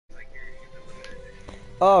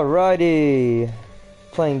Alrighty,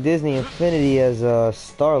 playing Disney Infinity as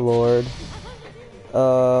Starload.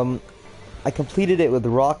 I completed it with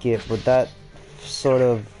Rocket, but that sort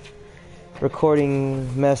of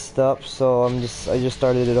recording messed up, so I just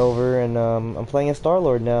started it over, and I'm playing as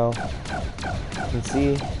Starload now. You can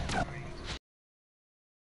see.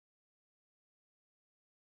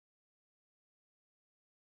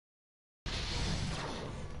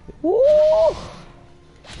 Woo!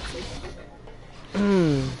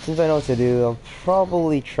 Since I know what to do, I'll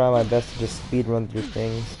probably try my best to just speed run through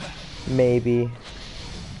things. Maybe.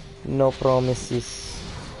 No promises.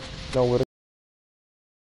 No work.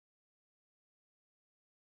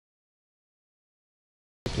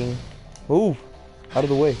 Ooh! Out of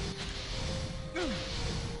the way.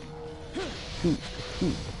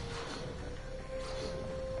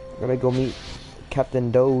 Gotta go meet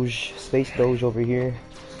Captain Doge, Space Doge over here.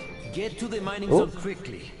 Get to the mining zone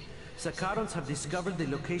quickly. Sakarans have discovered the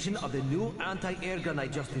location of the new anti-air gun I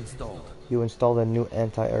just installed. You installed a new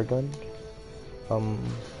anti-air gun?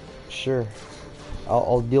 Sure.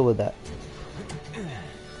 I'll deal with that.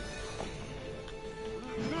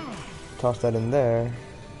 Toss that in there.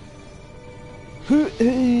 Herp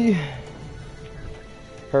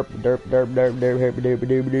derp derp derp derp herp derp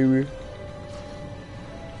derp derp.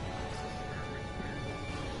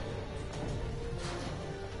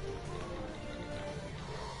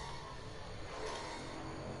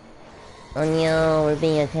 Oh no, we're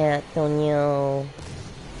being attacked, oh no.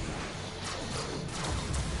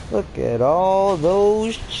 Look at all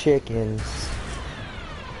those chickens.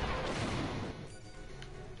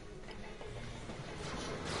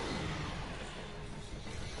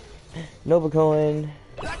 Nova coin.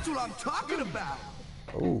 That's what I'm talking about!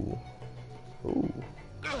 Ooh. Ooh.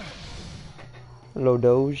 Hello,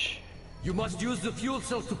 Doge. You must use the fuel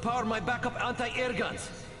cells to power my backup anti-air guns.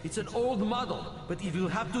 It's an old model, but it will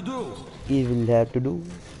have to do. It will have to do.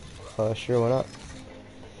 Sure, why not?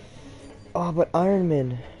 Oh, but Iron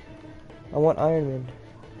Man. I want Iron Man.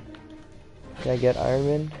 Can I get Iron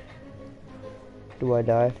Man? Do I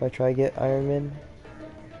die if I try to get Iron Man?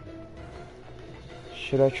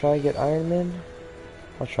 Should I try to get Iron Man?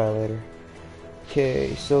 I'll try later.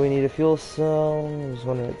 Okay, so we need a fuel cell. There's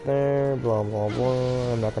one right there. Blah, blah,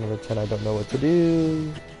 blah. I'm not gonna pretend I don't know what to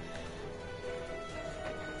do.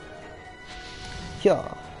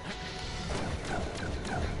 Yeah.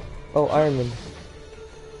 Oh, Iron Man.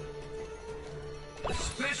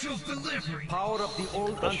 Special delivery! Power up the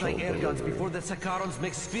old anti-air guns before the Sakarans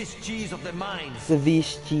make Swiss cheese of the mines.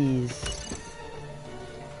 Swiss cheese.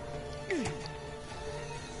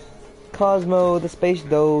 Cosmo, the Space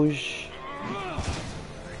Doge.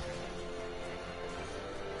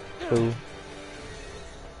 Ooh.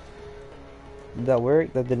 Did that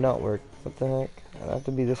work? That did not work. What the heck? I have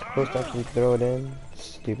to be this close to actually throw it in.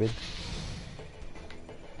 Stupid.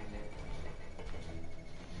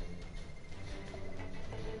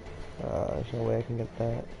 There's no way I can get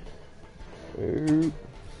that. Ooh.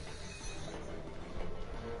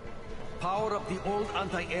 Power up the old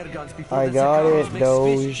anti-air guns before I the got Sakarans it, make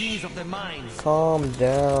Doge. Swiss cheese of the mines. Calm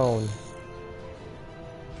down.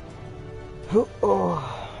 Oh.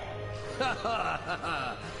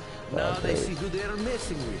 Now they see who they're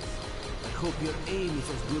messing with. I hope your aim is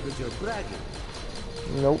as good as your bragging.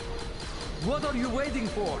 Nope. What are you waiting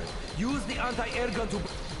for? Use the anti-air gun to...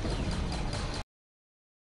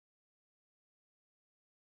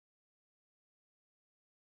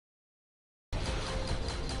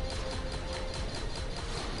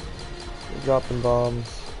 Dropping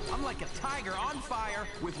bombs. I'm like a tiger on fire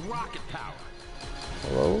with rocket power.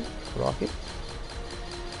 Hello? Rocket?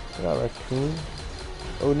 Not raccoon.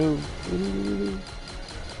 Oh no.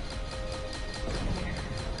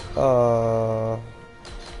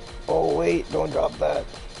 Oh wait, don't drop that.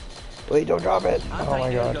 Wait, don't drop it. Oh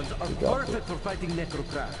my god. Anti-air guns are perfect for fighting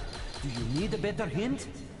Necrocrat. Do you need a better hint?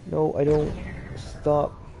 No, I don't.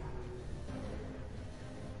 Stop.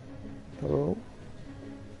 Hello?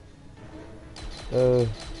 There's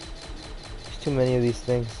too many of these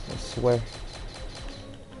things, I swear.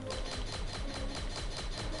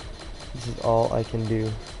 This is all I can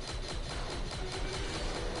do.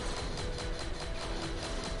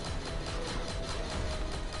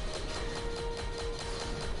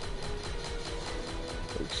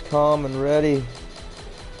 Looks calm and ready.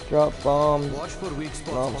 Drop bombs. Watch for weak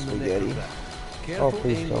spots Bomb on the spaghetti. Necrocrat. Careful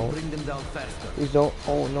please aim don't. will bring them down faster. Please don't.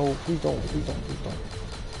 Oh no, please don't, please don't, please don't.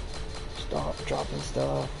 Stop dropping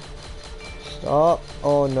stuff. Stop.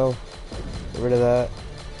 Oh no. Get rid of that.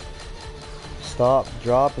 Stop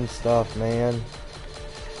dropping stuff, man.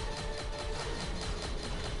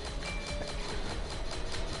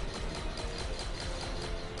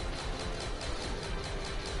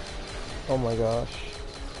 Oh my gosh.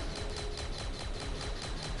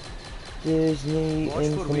 Disney Watch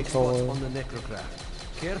in for weak spots control. on the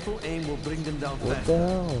necrocraft. Careful aim will bring them down What fast. the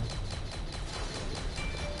hell?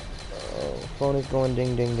 Oh, phone is going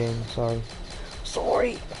ding ding ding. Sorry.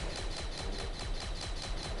 Sorry!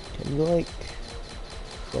 Can you like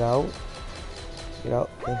get out? Get out,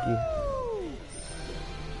 thank you.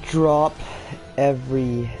 Drop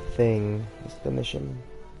everything. That's the mission.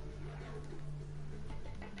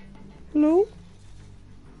 Hello?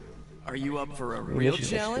 Are you up for a real Mission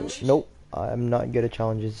challenge? history. Nope, I'm not good at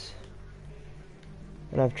challenges.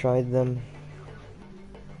 And I've tried them.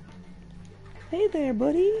 Hey there,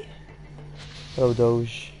 buddy. Oh,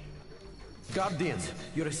 Doge. Guardians,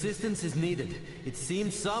 your assistance is needed. It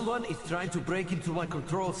seems someone is trying to break into my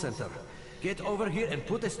control center. Get over here and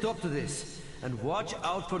put a stop to this. And watch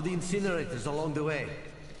out for the incinerators along the way.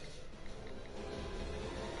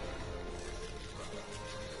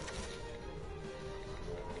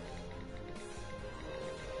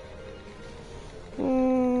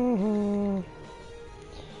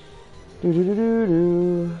 Do do do do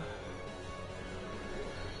do.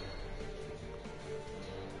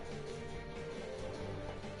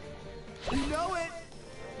 You know it!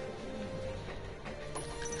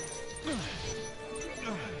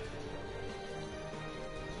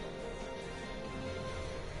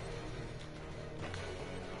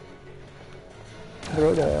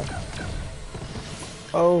 Throw down.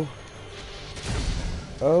 Oh.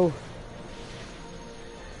 Oh.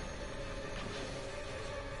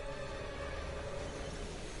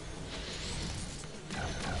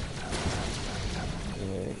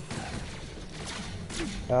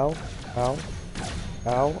 Ow. Ow.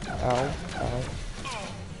 Ow. Ow. Ow.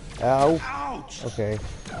 Ow. Ouch! Okay.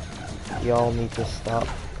 Y'all need to stop.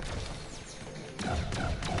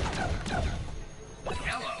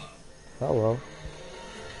 Hello! Hello.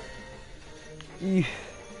 Eesh.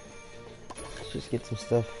 Let's just get some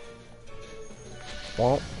stuff.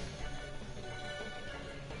 Womp.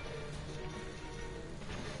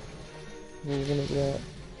 What are we gonna get?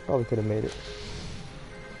 Probably could have made it.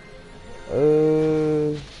 Ooh.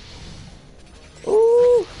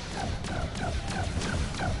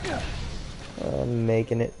 I'm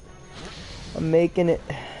making it. I'm making it.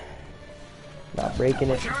 Not breaking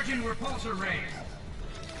it. Charging repulsor rays!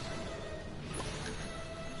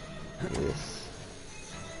 Yes.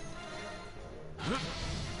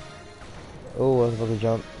 Oh, I was about to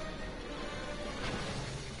jump.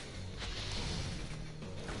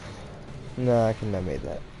 Nah, I couldn't have made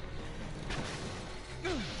that.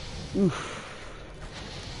 Oof.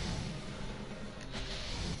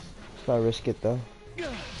 Let's not risk it though.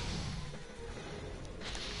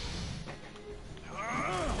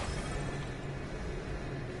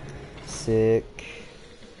 Sick.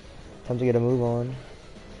 Time to get a move on.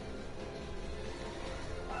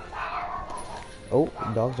 Oh,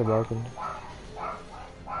 dogs are barking.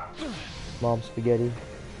 Mom spaghetti.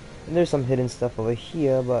 And there's some hidden stuff over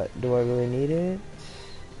here, but do I really need it?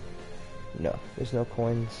 No, there's no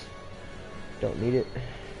coins. Don't need it.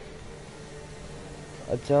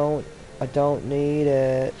 I don't need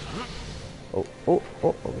it. Oh,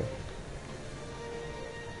 okay.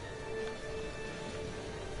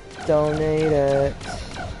 Don't need it.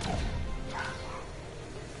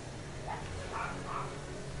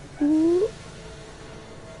 Ooh.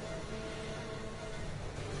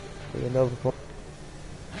 Another coin.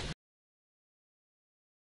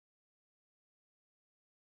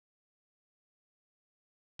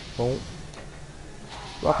 Oh.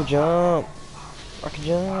 Rocket jump! Rocket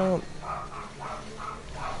jump!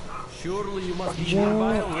 Surely you must be Jump.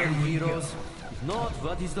 nearby already, heroes. If not,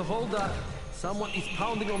 what is the holdup? Someone is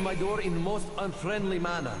pounding on my door in the most unfriendly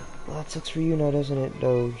manner. Well, that sucks for you now, doesn't it,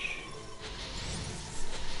 Doge?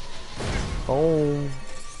 Oh.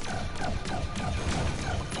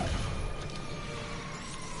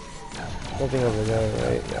 Nothing over there,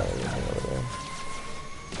 right? Yeah, there's nothing over there.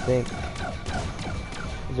 I think.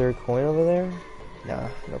 Is there a coin over there? Nah,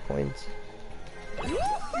 no coins.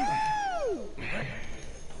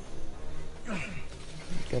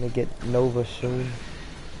 Gonna get Nova soon.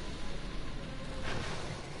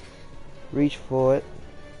 Reach for it.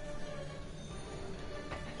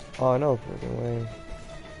 Oh no, freaking way.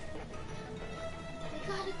 We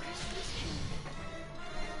got a Christmas tree.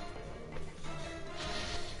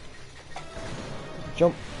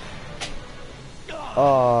 Jump.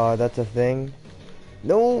 Oh, that's a thing.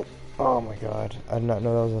 No. Oh my god. I did not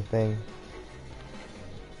know that was a thing.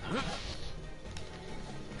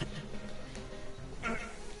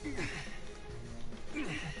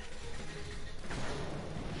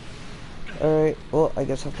 Alright, well, I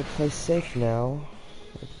guess I have to play safe now.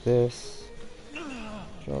 With this.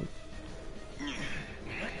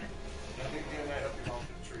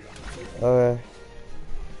 Okay.